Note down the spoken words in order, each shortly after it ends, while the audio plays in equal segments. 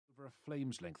over a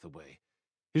flame's length away.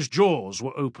 His jaws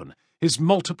were open, his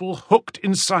multiple hooked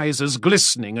incisors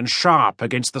glistening and sharp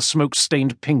against the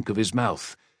smoke-stained pink of his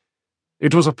mouth.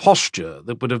 It was a posture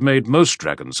that would have made most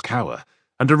dragons cower,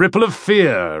 and a ripple of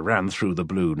fear ran through the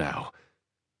blue now.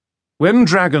 When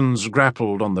dragons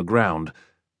grappled on the ground,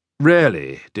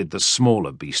 rarely did the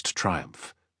smaller beast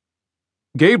triumph.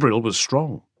 Gabriel was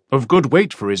strong, of good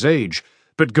weight for his age,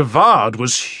 but Gavard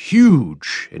was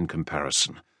huge in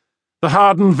comparison. The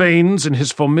hardened veins in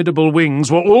his formidable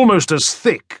wings were almost as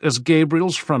thick as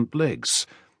Gabriel's front legs.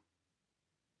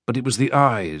 But it was the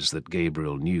eyes that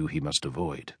Gabriel knew he must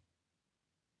avoid.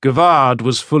 Gavard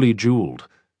was fully jeweled,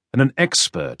 and an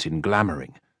expert in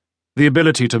glamouring, the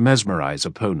ability to mesmerize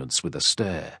opponents with a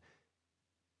stare.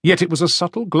 Yet it was a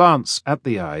subtle glance at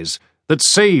the eyes that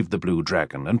saved the blue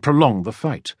dragon and prolonged the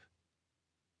fight.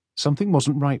 Something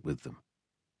wasn't right with them.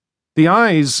 The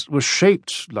eyes were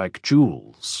shaped like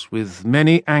jewels, with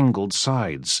many angled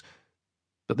sides,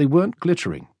 but they weren't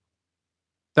glittering.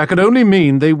 That could only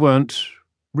mean they weren't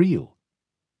real.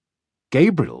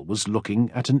 Gabriel was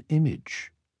looking at an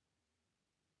image.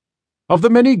 Of the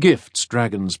many gifts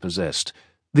dragons possessed,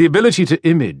 the ability to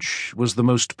image was the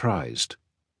most prized,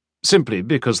 simply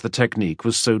because the technique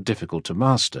was so difficult to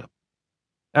master.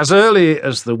 As early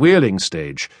as the wheeling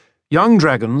stage, young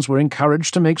dragons were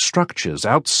encouraged to make structures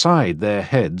outside their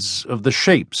heads of the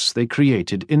shapes they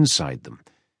created inside them.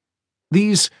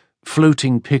 These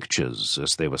floating pictures,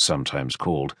 as they were sometimes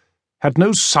called, had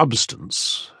no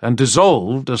substance and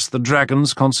dissolved as the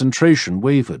dragon's concentration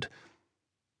wavered.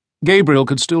 Gabriel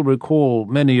could still recall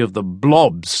many of the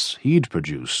blobs he'd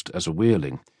produced as a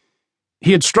wheeling.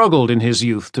 He had struggled in his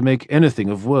youth to make anything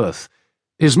of worth.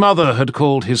 His mother had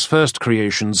called his first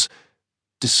creations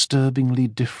disturbingly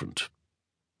different,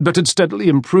 but had steadily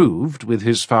improved with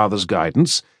his father's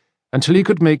guidance until he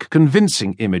could make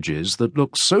convincing images that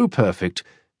looked so perfect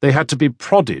they had to be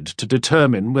prodded to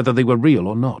determine whether they were real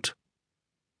or not.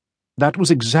 That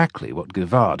was exactly what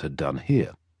Gavard had done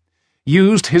here.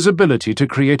 Used his ability to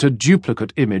create a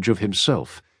duplicate image of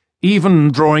himself,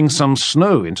 even drawing some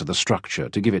snow into the structure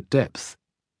to give it depth.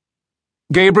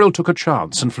 Gabriel took a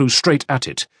chance and flew straight at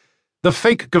it. The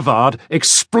fake Gavard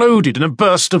exploded in a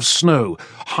burst of snow,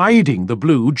 hiding the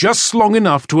blue just long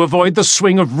enough to avoid the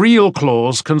swing of real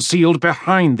claws concealed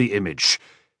behind the image.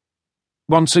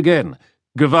 Once again,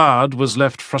 Gavard was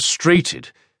left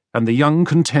frustrated, and the young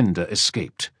contender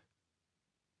escaped.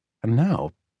 And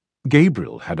now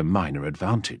Gabriel had a minor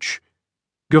advantage.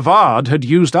 Gavard had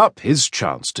used up his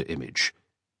chance to image.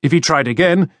 If he tried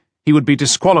again, he would be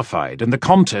disqualified and the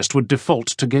contest would default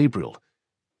to Gabriel.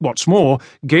 What's more,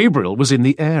 Gabriel was in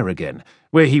the air again,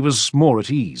 where he was more at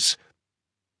ease.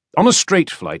 On a straight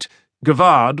flight,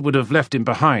 Gavard would have left him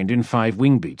behind in 5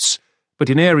 wing beats, but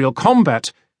in aerial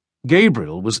combat,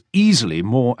 Gabriel was easily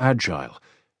more agile,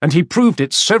 and he proved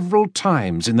it several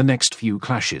times in the next few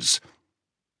clashes.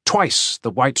 Twice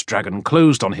the white dragon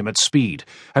closed on him at speed,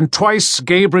 and twice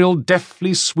Gabriel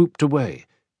deftly swooped away.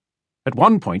 At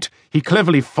one point, he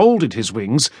cleverly folded his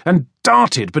wings and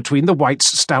darted between the white's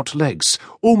stout legs,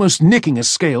 almost nicking a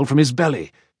scale from his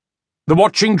belly. The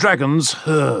watching dragons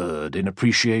heard in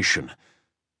appreciation.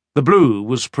 The blue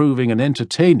was proving an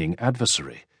entertaining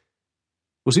adversary.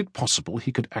 Was it possible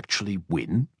he could actually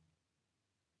win?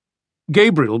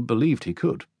 Gabriel believed he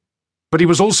could, but he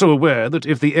was also aware that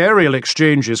if the aerial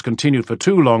exchanges continued for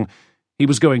too long, he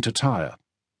was going to tire.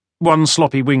 One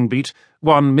sloppy wing beat,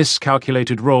 one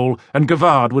miscalculated roll, and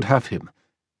Gavard would have him.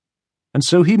 And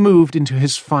so he moved into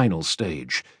his final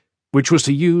stage, which was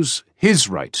to use his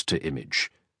right to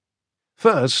image.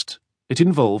 First, it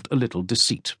involved a little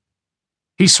deceit.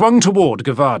 He swung toward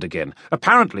Gavard again,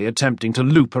 apparently attempting to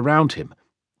loop around him.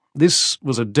 This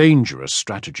was a dangerous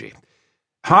strategy.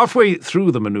 Halfway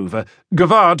through the maneuver,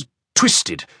 Gavard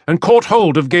twisted and caught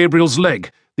hold of Gabriel's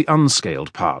leg, the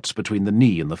unscaled part between the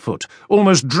knee and the foot,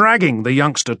 almost dragging the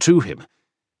youngster to him.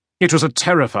 It was a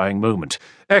terrifying moment,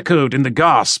 echoed in the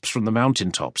gasps from the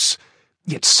mountaintops.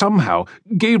 Yet somehow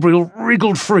Gabriel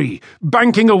wriggled free,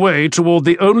 banking away toward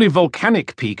the only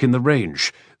volcanic peak in the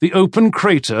range, the open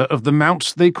crater of the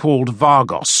mount they called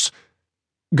Vargos.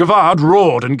 Gavard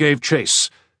roared and gave chase.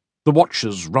 The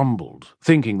watchers rumbled,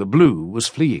 thinking the blue was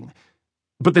fleeing.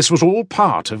 But this was all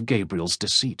part of Gabriel's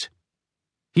deceit.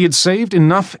 He had saved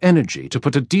enough energy to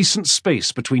put a decent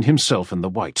space between himself and the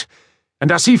white,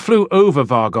 and as he flew over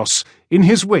Vargos, in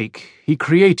his wake he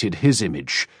created his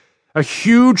image. A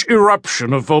huge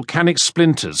eruption of volcanic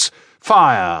splinters,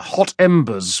 fire, hot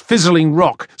embers, fizzling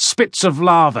rock, spits of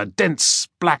lava, dense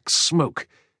black smoke.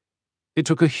 It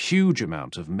took a huge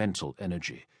amount of mental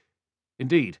energy.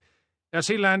 Indeed, as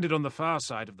he landed on the far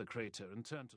side of the crater and turned to